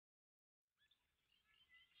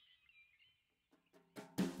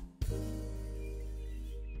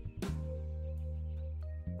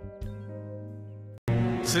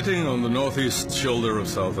Sitting on the northeast shoulder of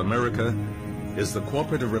South America is the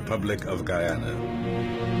Cooperative Republic of Guyana.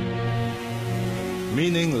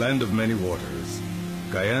 Meaning land of many waters,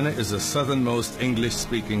 Guyana is the southernmost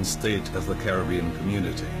English-speaking state of the Caribbean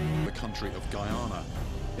community. The country of Guyana,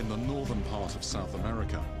 in the northern part of South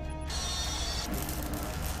America.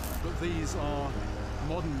 But these are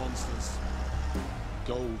modern monsters,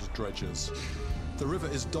 gold dredgers. The river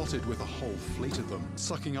is dotted with a whole fleet of them,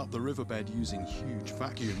 sucking up the riverbed using huge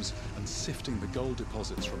vacuums and sifting the gold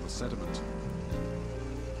deposits from the sediment.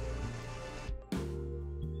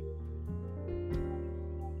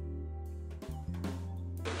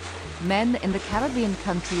 Men in the Caribbean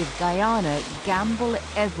country of Guyana gamble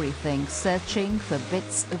everything searching for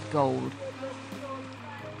bits of gold.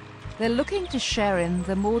 They're looking to share in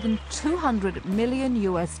the more than $200 million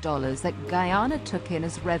that Guyana took in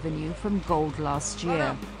as revenue from gold last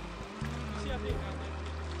year.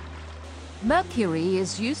 Mercury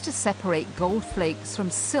is used to separate gold flakes from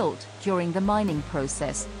silt during the mining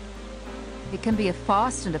process. It can be a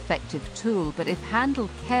fast and effective tool, but if handled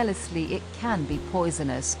carelessly, it can be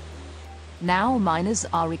poisonous. Now miners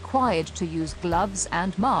are required to use gloves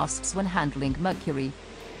and masks when handling mercury.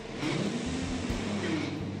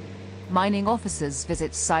 Mining officers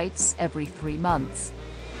visit sites every 3 months.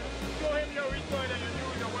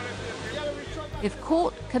 If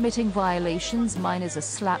caught committing violations, miners are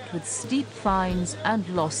slapped with steep fines and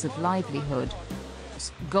loss of livelihood.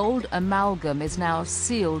 Gold amalgam is now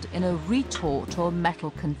sealed in a retort or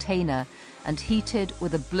metal container and heated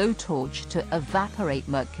with a blowtorch to evaporate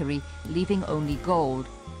mercury, leaving only gold.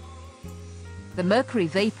 The mercury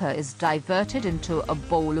vapor is diverted into a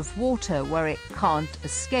bowl of water where it can't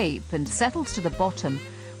escape and settles to the bottom,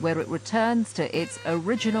 where it returns to its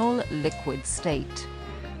original liquid state.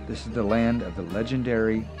 This is the land of the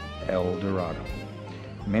legendary El Dorado.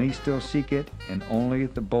 Many still seek it, and only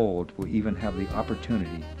the bold will even have the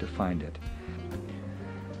opportunity to find it.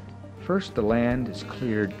 First, the land is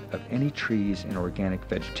cleared of any trees and organic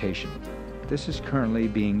vegetation. This is currently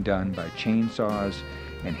being done by chainsaws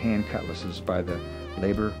and hand cutlasses by the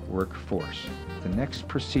labor workforce. The next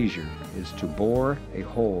procedure is to bore a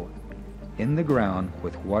hole in the ground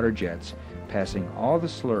with water jets, passing all the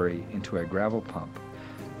slurry into a gravel pump.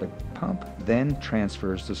 The pump then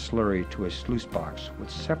transfers the slurry to a sluice box,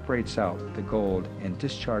 which separates out the gold and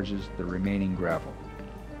discharges the remaining gravel.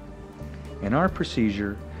 In our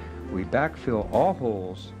procedure, we backfill all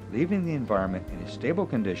holes, leaving the environment in a stable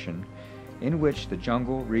condition in which the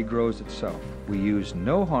jungle regrows itself. We use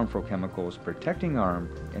no harmful chemicals, protecting our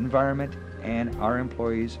environment and our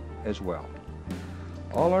employees as well.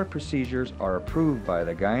 All our procedures are approved by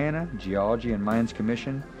the Guyana Geology and Mines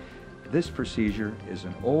Commission. This procedure is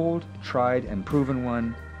an old, tried, and proven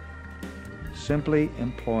one, simply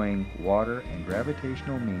employing water and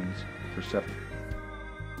gravitational means for